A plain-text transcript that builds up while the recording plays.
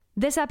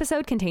This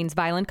episode contains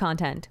violent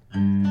content.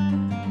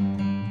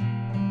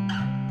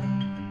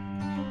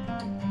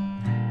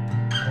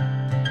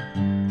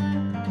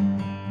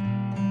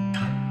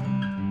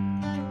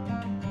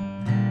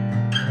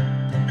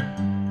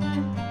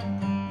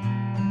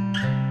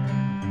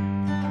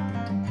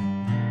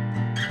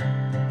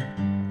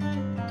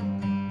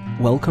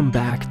 Welcome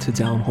back to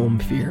Down Home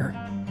Fear.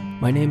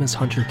 My name is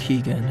Hunter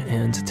Keegan,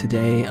 and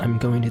today I'm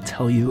going to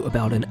tell you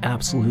about an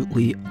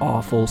absolutely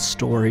awful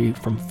story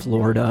from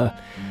Florida.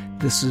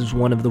 This is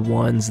one of the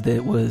ones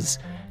that was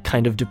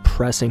kind of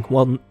depressing.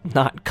 Well,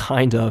 not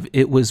kind of.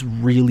 It was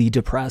really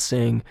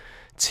depressing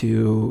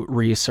to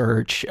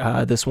research.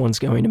 This one's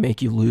going to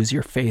make you lose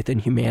your faith in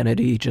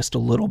humanity just a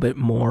little bit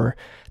more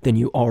than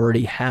you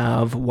already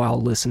have while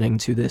listening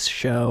to this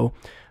show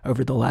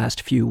over the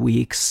last few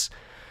weeks.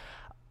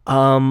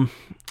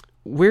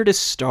 Where to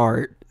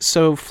start?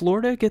 So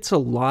Florida gets a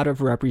lot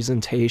of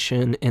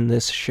representation in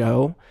this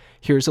show.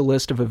 Here's a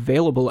list of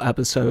available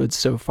episodes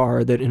so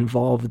far that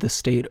involve the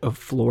state of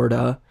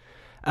Florida.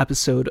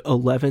 Episode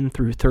 11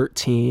 through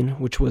 13,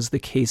 which was the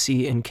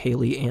Casey and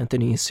Kaylee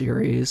Anthony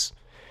series.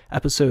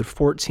 Episode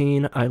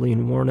 14,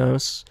 Eileen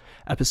Warnos.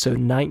 Episode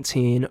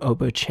 19,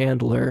 Oba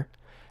Chandler.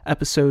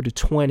 Episode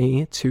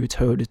 20,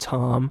 Two-Toed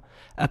Tom.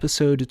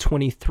 Episode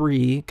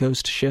 23,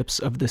 Ghost Ships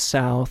of the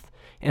South.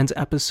 And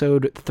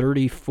episode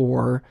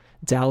 34,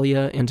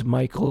 Dahlia and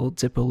Michael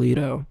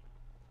DiPolito.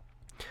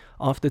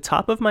 Off the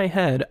top of my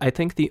head, I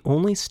think the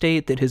only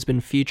state that has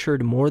been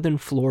featured more than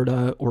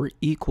Florida or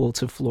equal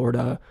to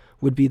Florida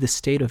would be the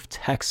state of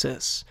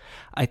Texas.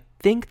 I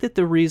think that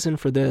the reason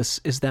for this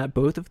is that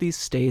both of these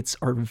states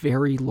are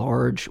very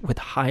large with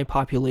high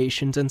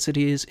population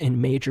densities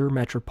in major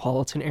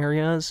metropolitan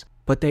areas,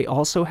 but they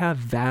also have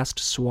vast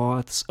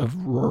swaths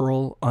of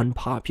rural,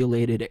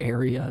 unpopulated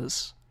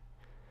areas.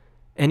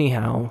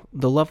 Anyhow,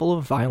 the level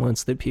of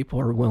violence that people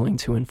are willing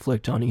to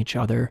inflict on each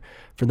other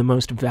for the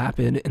most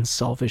vapid and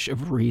selfish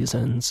of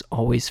reasons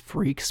always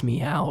freaks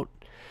me out.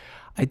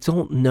 I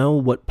don't know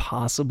what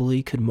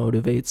possibly could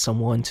motivate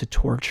someone to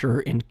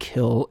torture and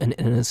kill an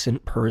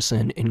innocent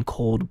person in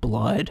cold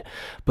blood,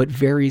 but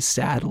very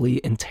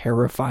sadly and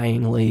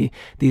terrifyingly,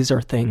 these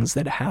are things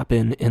that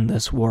happen in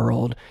this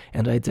world,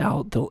 and I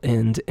doubt they'll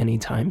end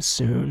anytime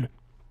soon.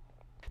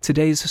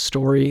 Today's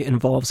story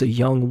involves a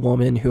young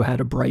woman who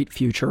had a bright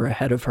future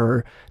ahead of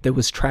her that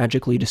was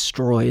tragically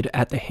destroyed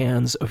at the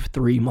hands of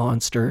three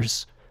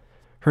monsters.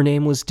 Her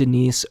name was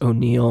Denise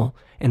O'Neill,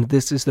 and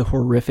this is the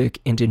horrific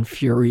and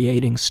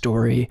infuriating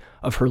story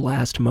of her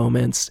last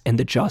moments and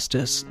the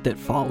justice that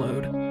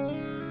followed.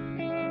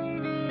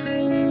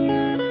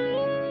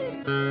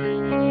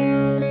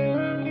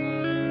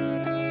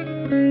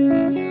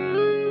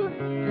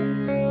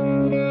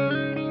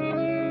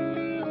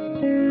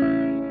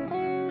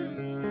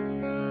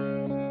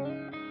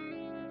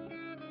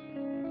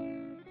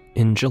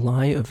 In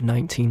July of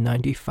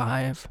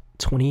 1995,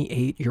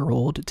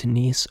 28-year-old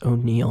Denise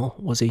O'Neill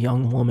was a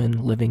young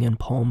woman living in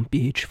Palm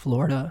Beach,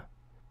 Florida.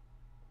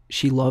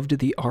 She loved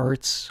the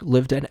arts,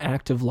 lived an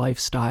active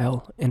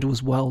lifestyle, and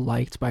was well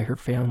liked by her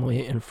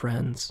family and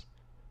friends.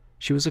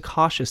 She was a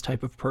cautious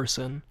type of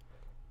person.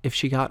 If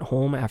she got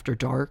home after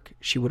dark,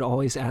 she would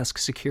always ask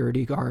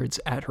security guards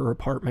at her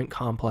apartment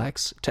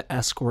complex to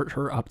escort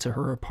her up to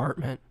her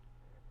apartment.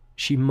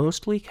 She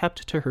mostly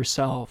kept to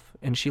herself,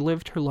 and she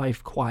lived her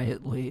life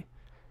quietly.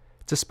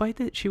 Despite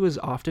that she was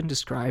often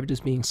described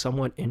as being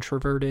somewhat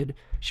introverted,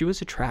 she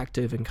was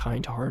attractive and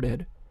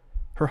kind-hearted.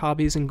 Her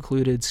hobbies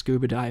included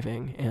scuba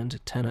diving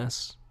and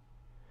tennis.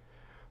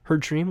 Her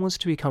dream was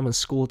to become a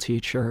school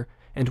teacher,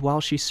 and while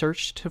she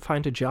searched to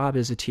find a job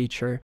as a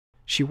teacher,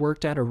 she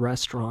worked at a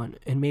restaurant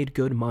and made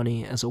good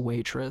money as a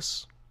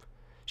waitress.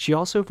 She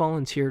also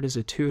volunteered as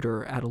a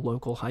tutor at a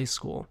local high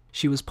school.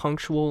 She was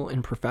punctual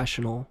and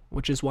professional,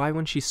 which is why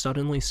when she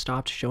suddenly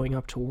stopped showing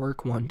up to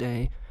work one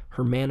day,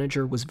 her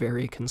manager was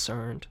very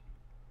concerned.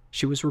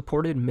 She was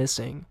reported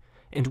missing,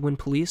 and when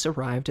police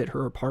arrived at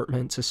her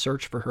apartment to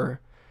search for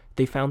her,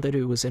 they found that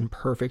it was in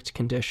perfect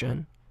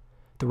condition.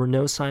 There were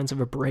no signs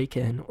of a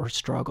break-in or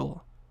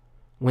struggle.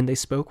 When they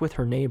spoke with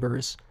her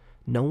neighbors,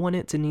 no one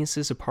at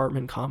Denise's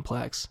apartment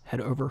complex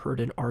had overheard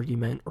an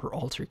argument or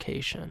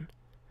altercation.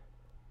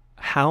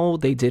 How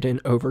they didn't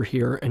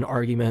overhear an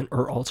argument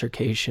or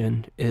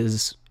altercation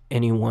is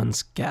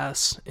anyone's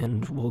guess,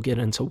 and we'll get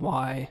into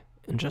why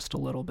in just a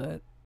little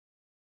bit.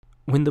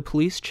 When the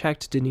police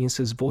checked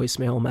Denise's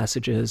voicemail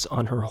messages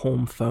on her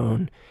home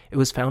phone, it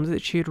was found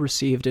that she had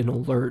received an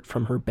alert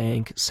from her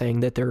bank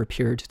saying that there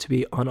appeared to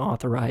be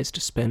unauthorized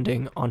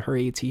spending on her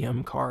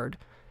ATM card.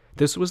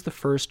 This was the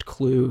first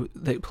clue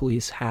that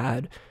police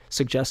had,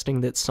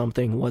 suggesting that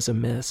something was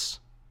amiss.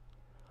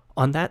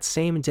 On that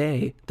same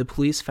day, the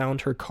police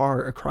found her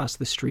car across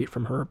the street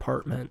from her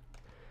apartment.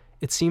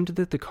 It seemed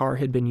that the car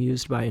had been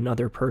used by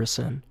another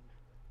person.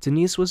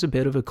 Denise was a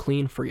bit of a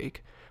clean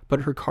freak,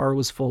 but her car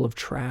was full of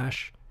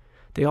trash.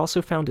 They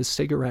also found a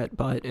cigarette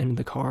butt in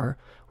the car,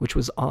 which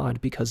was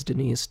odd because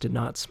Denise did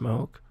not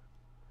smoke.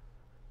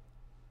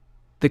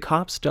 The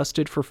cops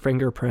dusted for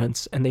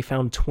fingerprints, and they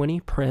found 20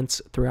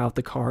 prints throughout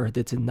the car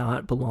that did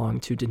not belong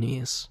to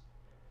Denise.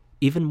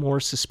 Even more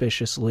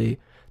suspiciously,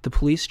 the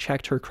police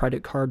checked her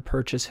credit card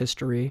purchase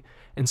history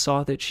and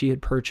saw that she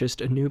had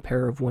purchased a new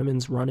pair of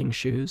women's running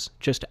shoes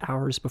just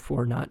hours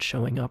before not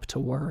showing up to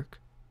work.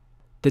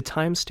 The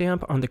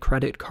timestamp on the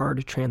credit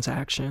card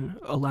transaction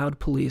allowed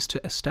police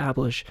to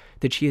establish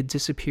that she had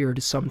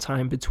disappeared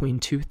sometime between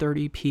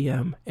 2:30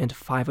 p.m. and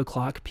 5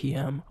 o'clock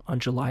p.m. on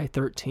July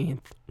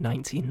 13,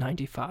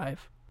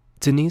 1995.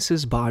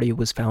 Denise's body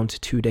was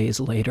found 2 days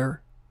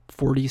later,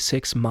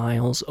 46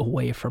 miles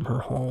away from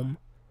her home.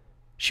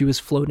 She was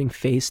floating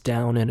face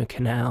down in a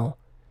canal.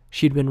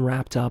 She'd been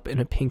wrapped up in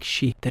a pink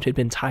sheet that had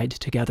been tied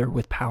together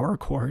with power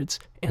cords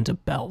and a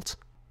belt.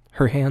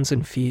 Her hands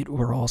and feet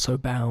were also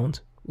bound,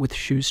 with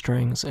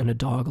shoestrings and a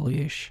dog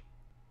leash.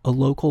 A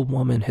local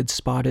woman had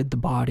spotted the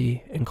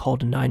body and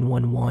called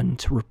 911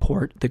 to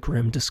report the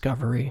grim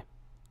discovery.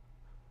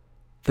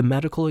 The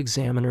medical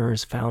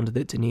examiners found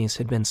that Denise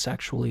had been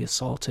sexually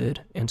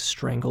assaulted and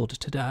strangled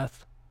to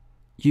death.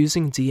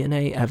 Using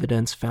DNA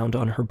evidence found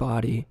on her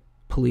body,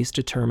 police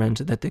determined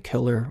that the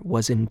killer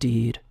was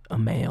indeed a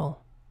male.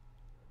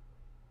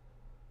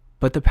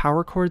 But the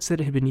power cords that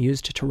had been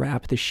used to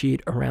wrap the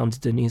sheet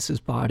around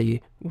Denise's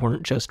body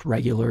weren't just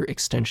regular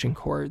extension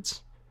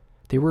cords.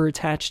 They were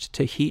attached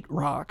to heat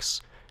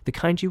rocks, the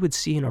kind you would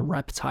see in a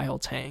reptile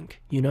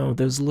tank. You know,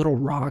 those little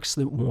rocks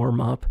that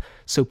warm up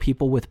so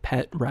people with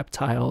pet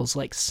reptiles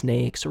like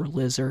snakes or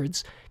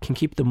lizards can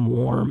keep them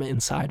warm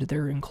inside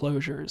their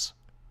enclosures.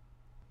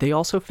 They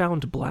also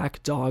found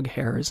black dog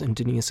hairs in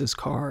Denise's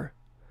car.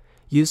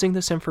 Using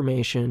this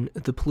information,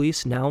 the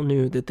police now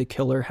knew that the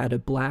killer had a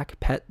black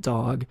pet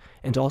dog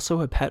and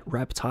also a pet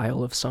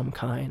reptile of some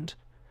kind.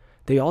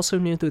 They also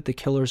knew that the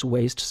killer's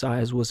waist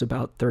size was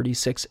about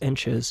 36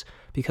 inches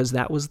because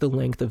that was the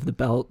length of the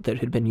belt that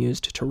had been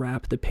used to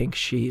wrap the pink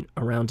sheet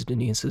around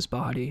Denise's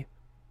body.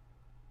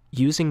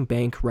 Using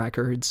bank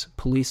records,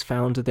 police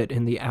found that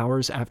in the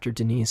hours after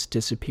Denise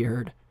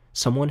disappeared,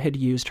 someone had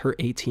used her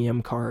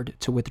ATM card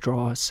to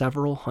withdraw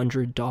several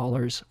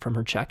 $100s from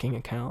her checking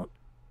account.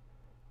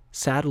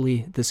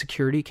 Sadly, the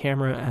security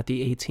camera at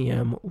the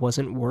ATM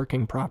wasn't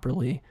working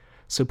properly,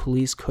 so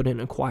police couldn't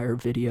acquire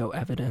video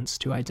evidence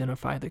to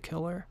identify the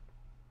killer.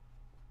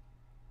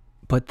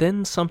 But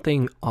then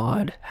something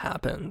odd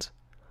happened.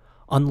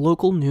 On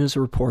local news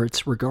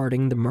reports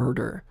regarding the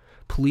murder,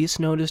 police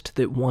noticed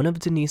that one of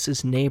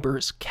Denise's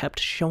neighbors kept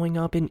showing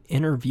up in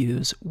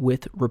interviews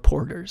with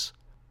reporters.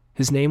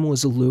 His name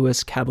was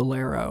Louis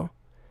Caballero,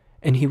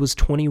 and he was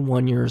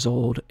 21 years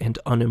old and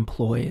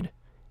unemployed.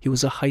 He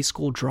was a high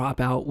school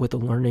dropout with a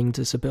learning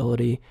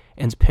disability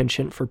and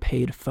penchant for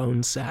paid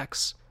phone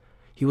sex.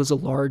 He was a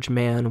large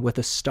man with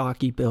a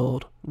stocky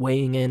build,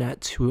 weighing in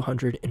at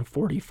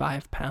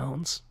 245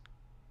 pounds.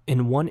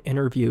 In one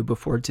interview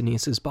before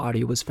Denise's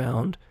body was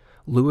found,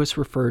 Louis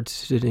referred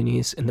to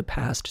Denise in the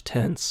past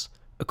tense,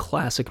 a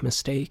classic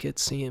mistake, it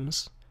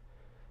seems.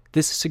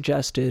 This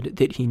suggested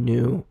that he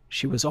knew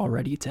she was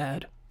already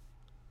dead.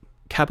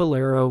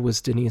 Caballero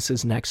was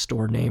Denise's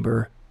next-door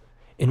neighbor.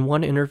 In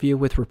one interview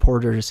with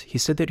reporters, he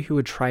said that he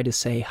would try to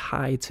say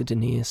hi to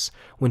Denise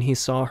when he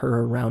saw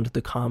her around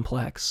the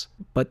complex,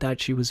 but that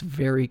she was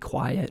very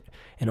quiet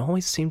and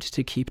always seemed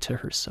to keep to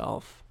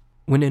herself.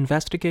 When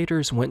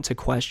investigators went to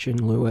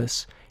question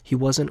Louis, he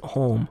wasn't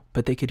home,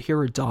 but they could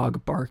hear a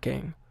dog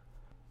barking.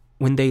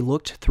 When they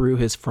looked through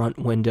his front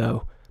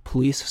window,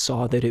 police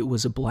saw that it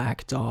was a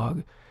black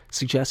dog,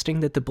 suggesting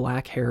that the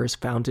black hairs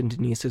found in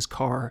Denise's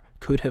car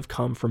could have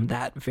come from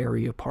that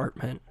very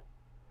apartment.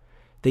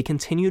 They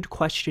continued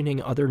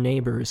questioning other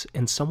neighbors,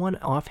 and someone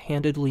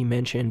offhandedly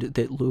mentioned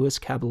that Louis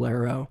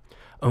Caballero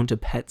owned a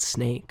pet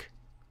snake,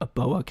 a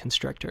boa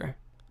constrictor.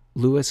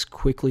 Louis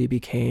quickly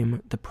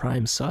became the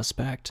prime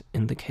suspect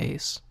in the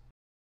case.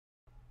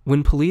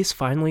 When police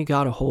finally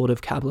got a hold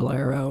of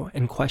Caballero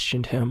and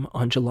questioned him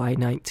on July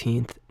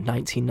 19,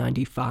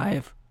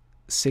 1995,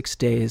 6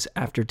 days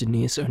after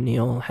Denise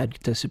O'Neil had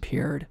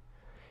disappeared,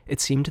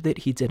 it seemed that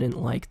he didn't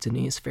like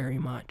Denise very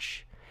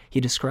much. He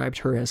described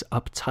her as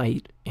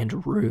uptight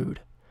and rude,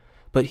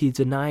 but he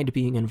denied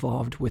being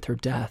involved with her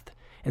death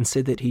and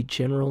said that he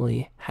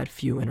generally had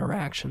few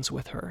interactions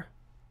with her.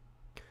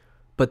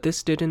 But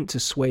this didn't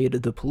dissuade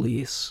the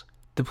police.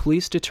 The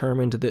police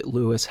determined that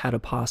Louis had a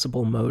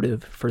possible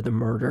motive for the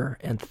murder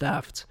and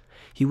theft.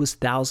 He was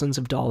thousands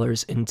of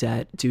dollars in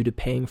debt due to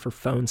paying for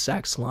phone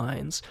sex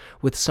lines,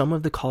 with some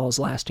of the calls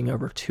lasting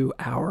over 2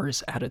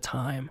 hours at a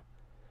time.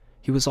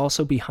 He was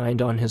also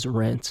behind on his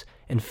rent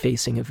and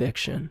facing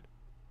eviction.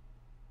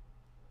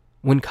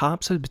 When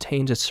cops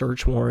obtained a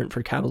search warrant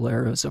for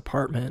Caballero's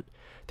apartment,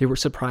 they were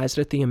surprised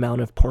at the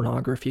amount of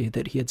pornography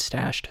that he had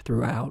stashed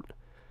throughout.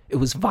 It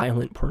was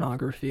violent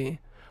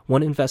pornography.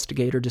 One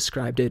investigator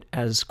described it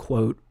as,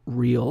 quote,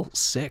 real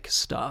sick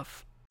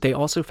stuff. They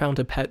also found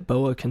a pet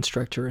boa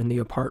constrictor in the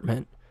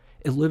apartment.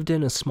 It lived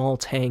in a small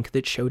tank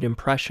that showed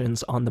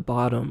impressions on the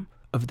bottom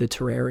of the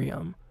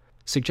terrarium,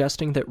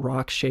 suggesting that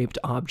rock-shaped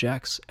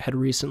objects had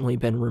recently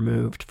been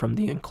removed from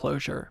the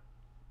enclosure.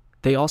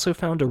 They also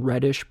found a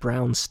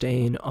reddish-brown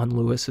stain on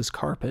Lewis's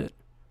carpet.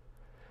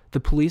 The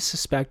police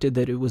suspected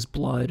that it was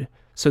blood,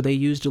 so they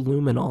used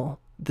luminol,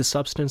 the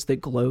substance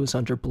that glows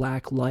under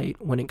black light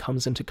when it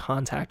comes into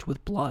contact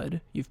with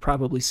blood. You've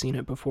probably seen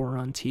it before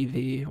on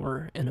TV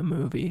or in a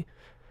movie.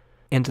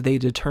 And they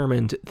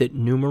determined that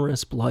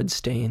numerous blood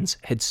stains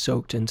had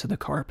soaked into the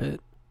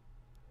carpet.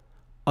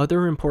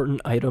 Other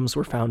important items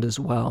were found as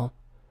well,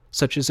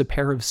 such as a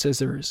pair of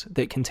scissors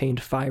that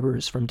contained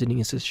fibers from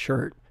Denise's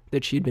shirt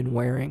that she'd been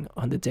wearing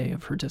on the day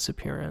of her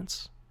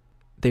disappearance.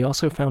 They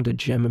also found a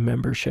gym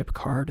membership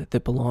card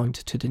that belonged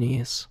to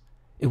Denise.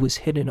 It was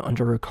hidden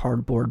under a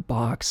cardboard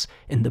box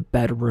in the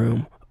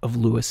bedroom of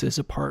Lewis's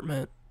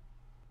apartment.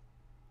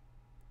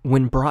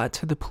 When brought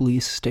to the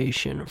police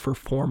station for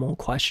formal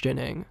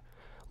questioning,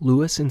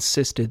 Lewis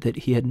insisted that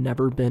he had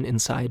never been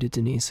inside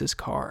Denise's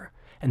car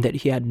and that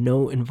he had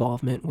no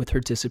involvement with her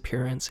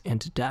disappearance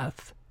and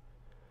death.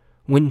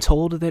 When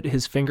told that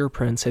his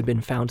fingerprints had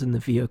been found in the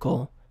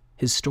vehicle,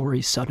 his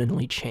story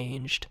suddenly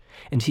changed,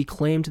 and he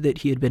claimed that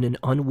he had been an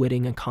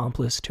unwitting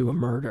accomplice to a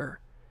murder.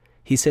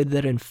 He said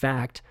that, in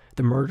fact,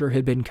 the murder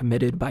had been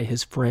committed by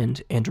his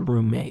friend and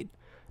roommate,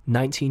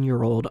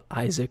 19-year-old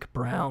Isaac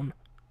Brown.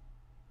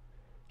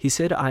 He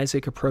said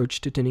Isaac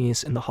approached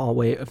Denise in the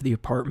hallway of the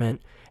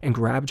apartment and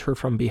grabbed her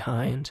from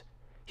behind.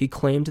 He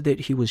claimed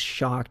that he was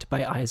shocked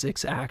by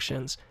Isaac's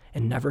actions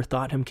and never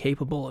thought him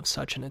capable of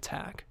such an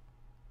attack.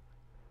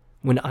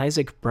 When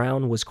Isaac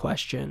Brown was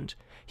questioned,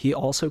 he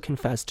also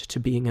confessed to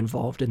being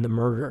involved in the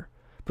murder,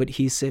 but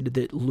he said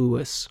that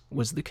Lewis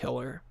was the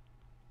killer.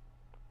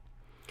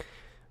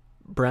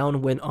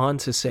 Brown went on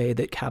to say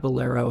that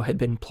Caballero had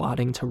been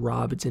plotting to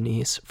rob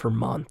Denise for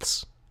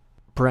months.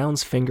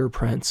 Brown's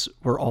fingerprints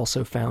were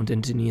also found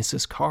in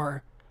Denise's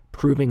car,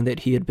 proving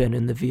that he had been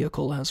in the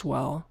vehicle as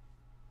well.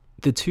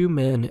 The two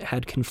men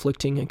had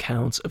conflicting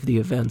accounts of the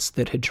events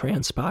that had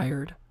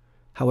transpired.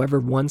 However,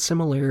 one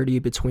similarity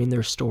between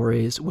their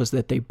stories was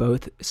that they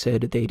both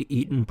said they'd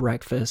eaten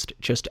breakfast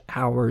just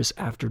hours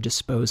after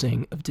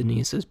disposing of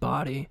Denise's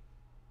body.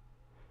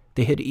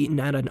 They had eaten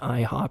at an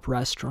IHOP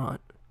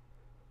restaurant.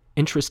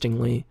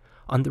 Interestingly,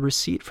 on the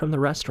receipt from the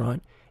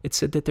restaurant, it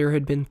said that there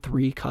had been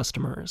 3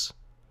 customers.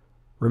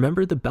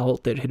 Remember the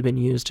belt that had been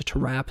used to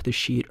wrap the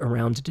sheet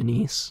around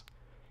Denise?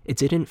 It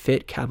didn't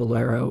fit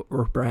Caballero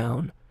or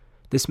Brown.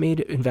 This made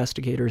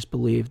investigators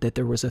believe that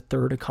there was a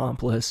third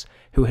accomplice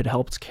who had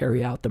helped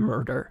carry out the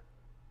murder,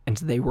 and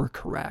they were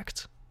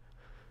correct.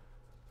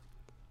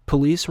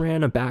 Police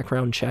ran a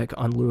background check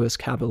on Luis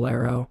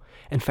Caballero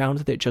and found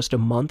that just a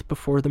month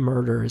before the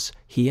murders,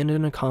 he and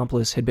an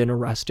accomplice had been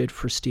arrested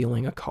for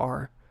stealing a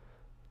car.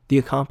 The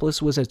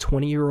accomplice was a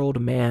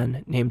 20-year-old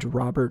man named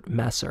Robert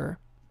Messer.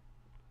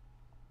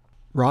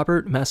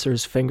 Robert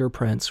Messer's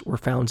fingerprints were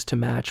found to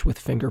match with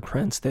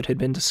fingerprints that had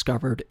been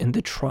discovered in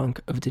the trunk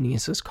of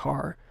Denise's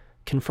car,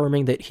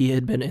 confirming that he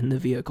had been in the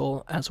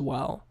vehicle as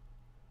well.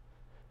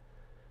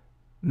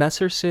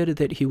 Messer said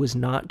that he was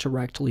not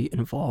directly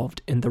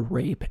involved in the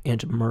rape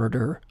and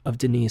murder of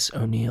Denise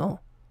O'Neil.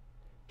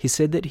 He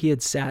said that he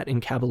had sat in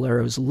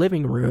Caballero's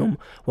living room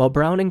while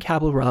Brown and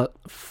Caballero...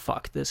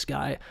 Fuck this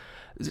guy.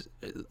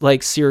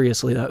 Like,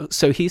 seriously, though.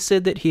 So he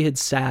said that he had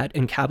sat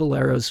in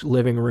Caballero's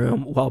living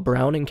room while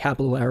Brown and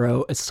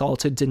Caballero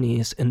assaulted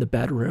Denise in the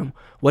bedroom.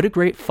 What a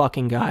great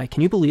fucking guy.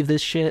 Can you believe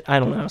this shit? I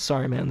don't know.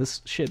 Sorry, man.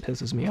 This shit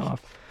pisses me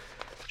off.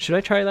 Should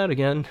I try that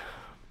again?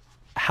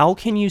 How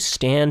can you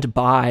stand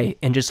by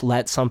and just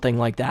let something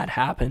like that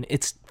happen?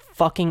 It's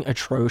fucking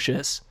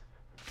atrocious.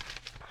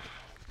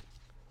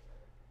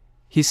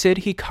 He said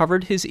he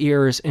covered his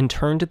ears and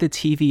turned the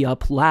TV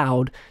up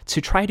loud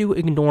to try to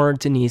ignore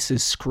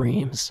Denise's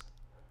screams.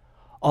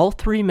 All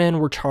 3 men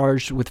were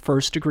charged with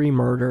first-degree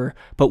murder,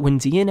 but when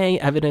DNA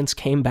evidence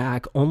came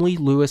back, only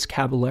Luis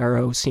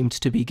Caballero seemed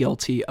to be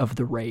guilty of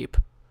the rape.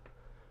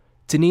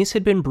 Denise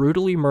had been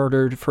brutally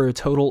murdered for a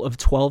total of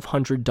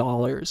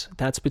 $1,200.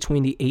 That's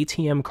between the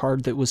ATM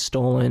card that was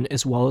stolen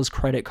as well as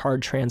credit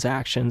card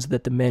transactions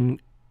that the men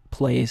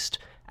placed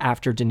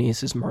after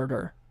Denise's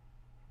murder.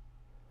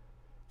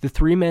 The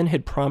 3 men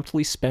had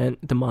promptly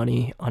spent the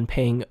money on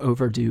paying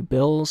overdue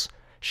bills,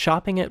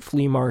 shopping at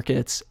flea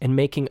markets, and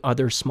making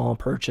other small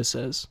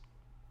purchases.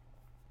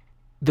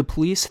 The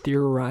police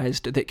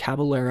theorized that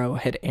Caballero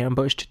had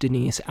ambushed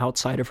Denise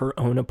outside of her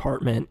own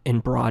apartment in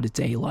broad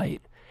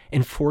daylight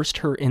and forced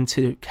her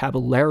into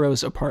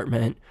Caballero's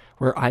apartment,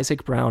 where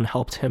Isaac Brown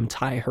helped him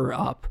tie her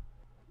up.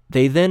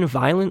 They then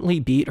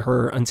violently beat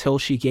her until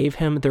she gave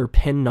him their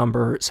PIN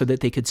number so that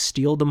they could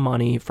steal the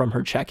money from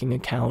her checking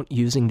account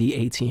using the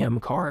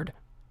ATM card.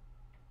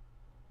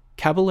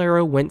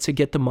 Caballero went to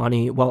get the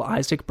money while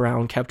Isaac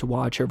Brown kept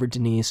watch over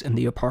Denise in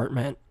the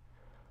apartment.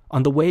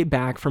 On the way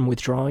back from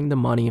withdrawing the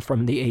money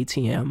from the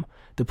ATM,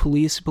 the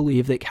police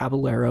believe that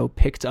Caballero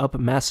picked up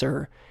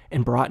Messer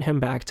and brought him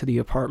back to the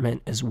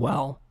apartment as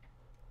well.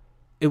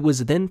 It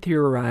was then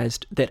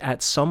theorized that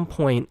at some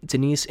point,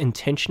 Denise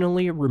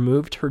intentionally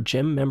removed her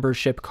gym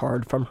membership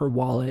card from her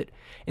wallet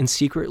and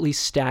secretly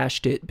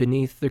stashed it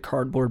beneath the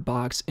cardboard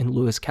box in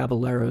Luis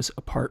Caballero's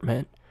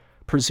apartment,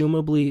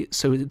 presumably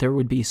so there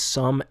would be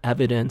some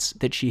evidence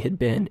that she had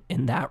been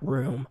in that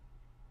room.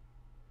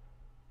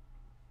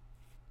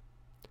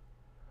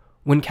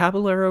 When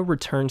Caballero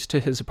returned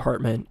to his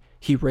apartment,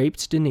 he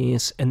raped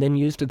Denise and then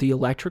used the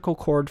electrical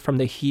cord from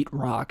the heat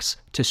rocks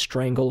to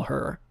strangle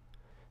her.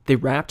 They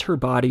wrapped her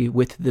body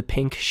with the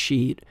pink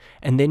sheet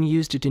and then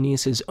used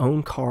Denise's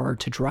own car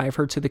to drive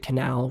her to the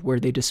canal where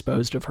they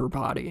disposed of her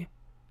body.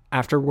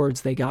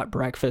 Afterwards, they got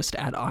breakfast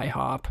at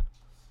IHOP.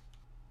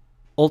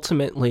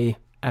 Ultimately,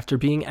 after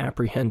being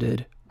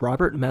apprehended,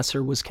 Robert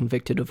Messer was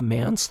convicted of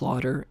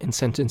manslaughter and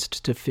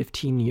sentenced to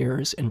 15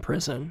 years in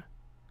prison.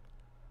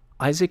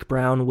 Isaac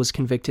Brown was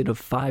convicted of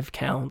 5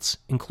 counts,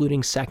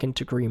 including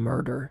second-degree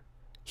murder.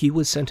 He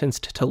was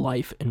sentenced to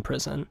life in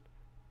prison.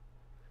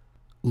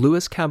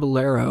 Luis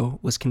Caballero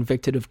was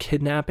convicted of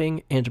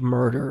kidnapping and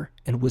murder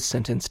and was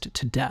sentenced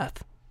to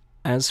death.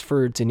 As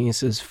for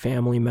Denise's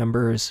family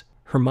members,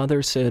 her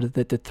mother said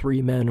that the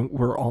 3 men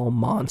were all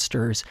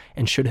monsters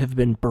and should have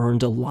been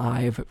burned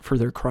alive for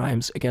their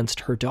crimes against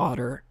her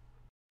daughter.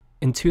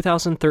 In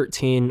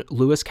 2013,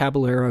 Luis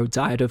Caballero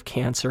died of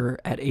cancer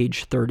at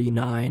age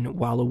 39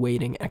 while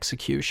awaiting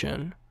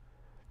execution.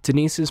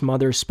 Denise's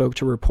mother spoke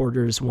to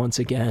reporters once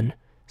again,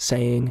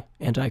 saying,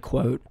 and I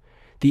quote,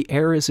 "The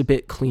air is a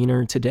bit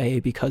cleaner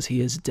today because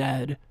he is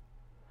dead.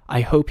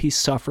 I hope he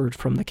suffered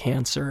from the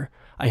cancer.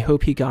 I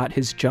hope he got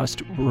his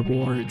just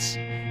rewards.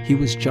 He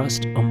was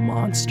just a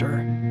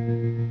monster."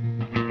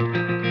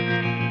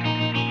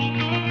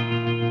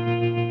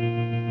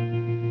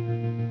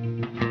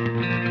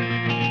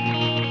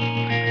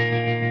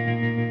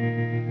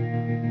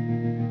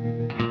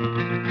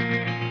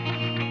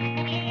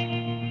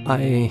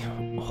 I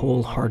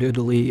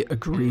wholeheartedly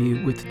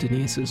agree with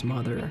Denise's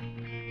mother.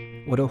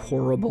 What a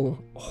horrible,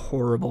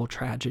 horrible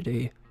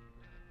tragedy.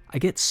 I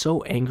get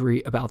so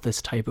angry about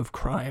this type of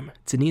crime.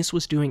 Denise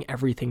was doing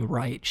everything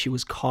right. She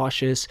was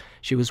cautious,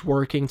 she was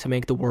working to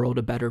make the world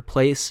a better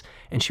place,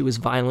 and she was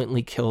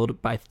violently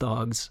killed by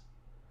thugs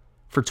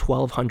for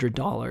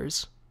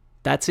 $1,200.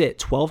 That's it,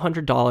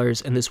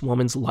 $1,200, and this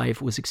woman's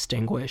life was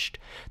extinguished.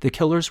 The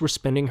killers were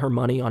spending her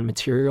money on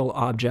material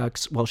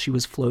objects while she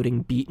was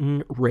floating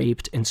beaten,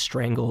 raped, and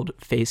strangled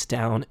face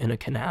down in a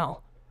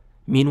canal.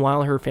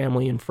 Meanwhile, her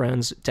family and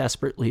friends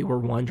desperately were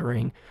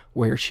wondering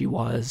where she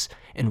was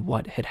and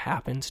what had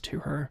happened to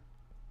her.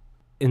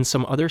 In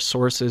some other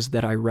sources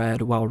that I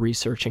read while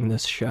researching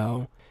this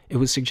show, it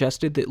was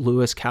suggested that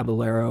Luis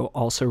Caballero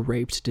also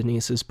raped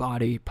Denise's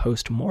body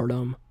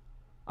post-mortem.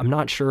 I'm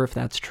not sure if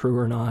that's true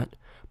or not,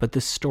 but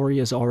this story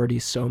is already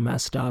so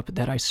messed up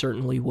that I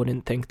certainly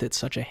wouldn't think that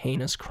such a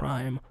heinous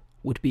crime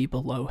would be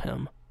below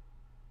him.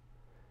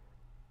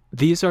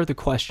 These are the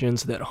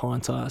questions that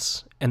haunt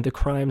us, and the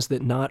crimes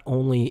that not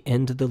only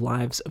end the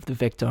lives of the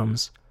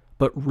victims,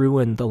 but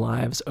ruin the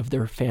lives of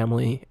their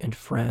family and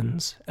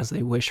friends as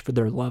they wish for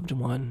their loved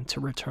one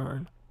to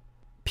return.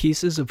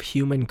 Pieces of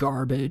human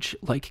garbage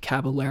like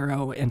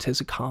Caballero and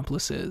his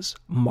accomplices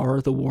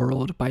mar the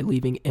world by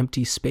leaving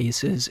empty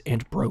spaces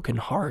and broken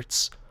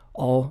hearts,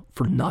 all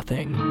for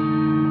nothing.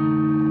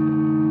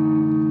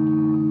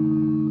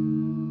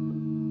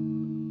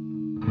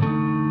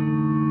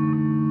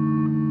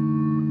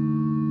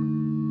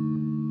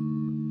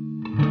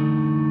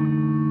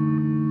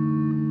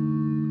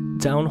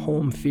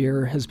 Down-home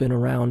fear has been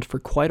around for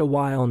quite a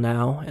while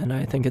now, and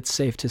I think it's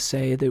safe to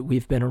say that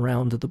we've been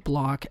around the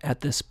block at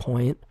this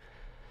point.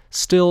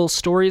 Still,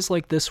 stories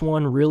like this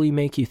one really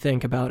make you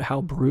think about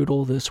how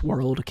brutal this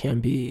world can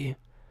be.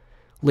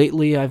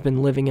 Lately, I've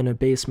been living in a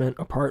basement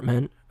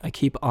apartment. I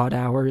keep odd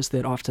hours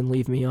that often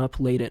leave me up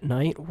late at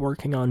night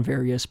working on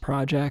various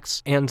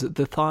projects, and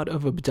the thought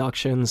of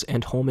abductions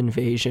and home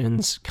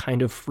invasions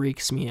kind of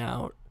freaks me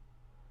out.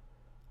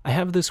 I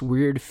have this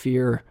weird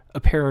fear, a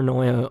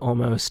paranoia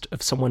almost,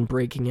 of someone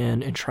breaking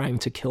in and trying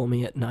to kill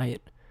me at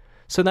night.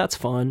 So that's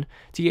fun.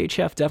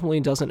 DHF definitely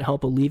doesn't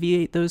help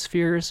alleviate those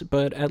fears,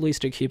 but at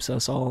least it keeps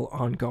us all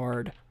on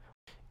guard.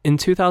 In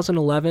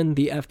 2011,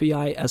 the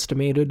FBI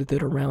estimated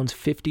that around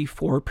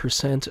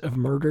 54% of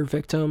murder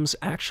victims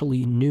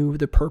actually knew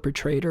the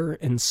perpetrator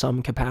in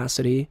some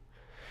capacity.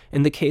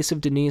 In the case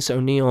of Denise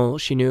O'Neil,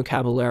 she knew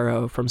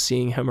Caballero from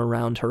seeing him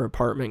around her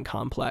apartment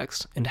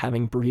complex and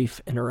having brief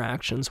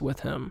interactions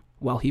with him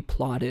while he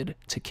plotted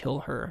to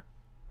kill her.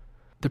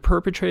 The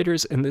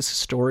perpetrators in this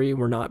story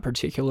were not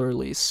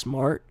particularly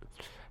smart.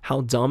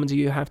 How dumb do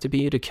you have to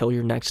be to kill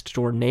your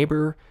next-door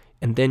neighbor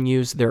and then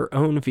use their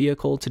own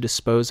vehicle to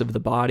dispose of the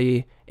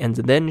body and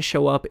then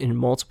show up in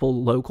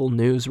multiple local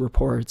news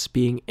reports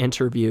being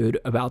interviewed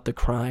about the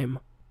crime?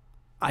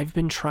 I've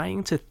been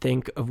trying to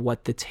think of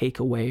what the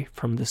takeaway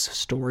from this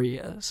story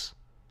is.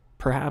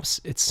 Perhaps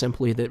it's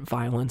simply that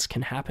violence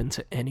can happen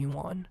to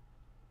anyone.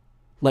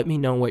 Let me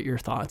know what your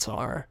thoughts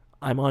are.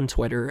 I'm on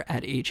Twitter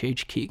at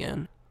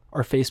HHKeegan.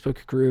 Our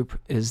Facebook group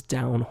is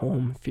Down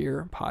Home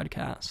Fear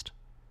Podcast.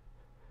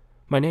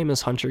 My name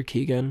is Hunter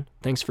Keegan.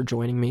 Thanks for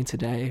joining me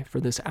today for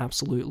this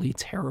absolutely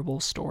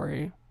terrible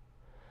story.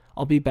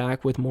 I'll be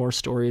back with more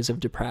stories of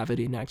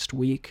depravity next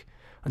week.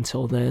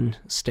 Until then,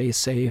 stay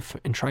safe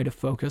and try to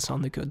focus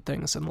on the good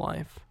things in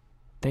life.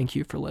 Thank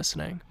you for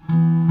listening.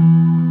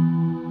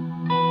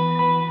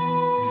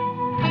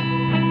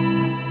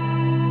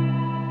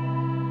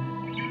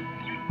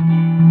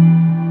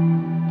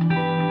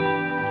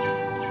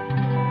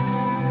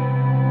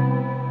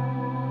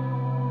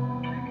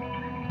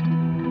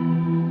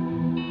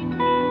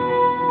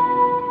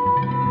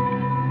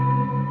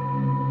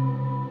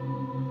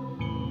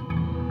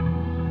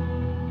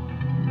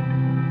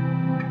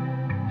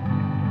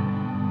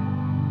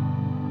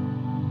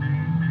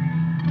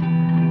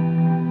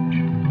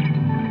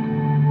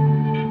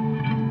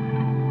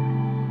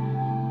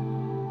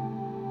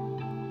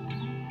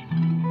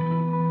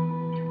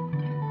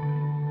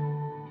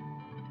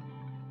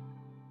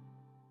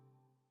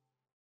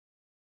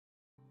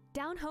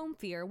 Down Home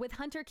Fear with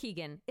Hunter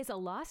Keegan is a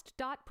Lost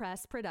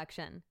Press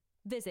production.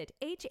 Visit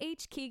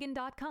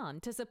hhkeegan.com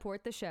to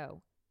support the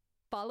show.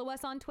 Follow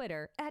us on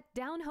Twitter at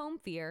Down Home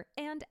Fear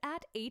and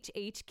at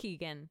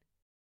HHKeegan.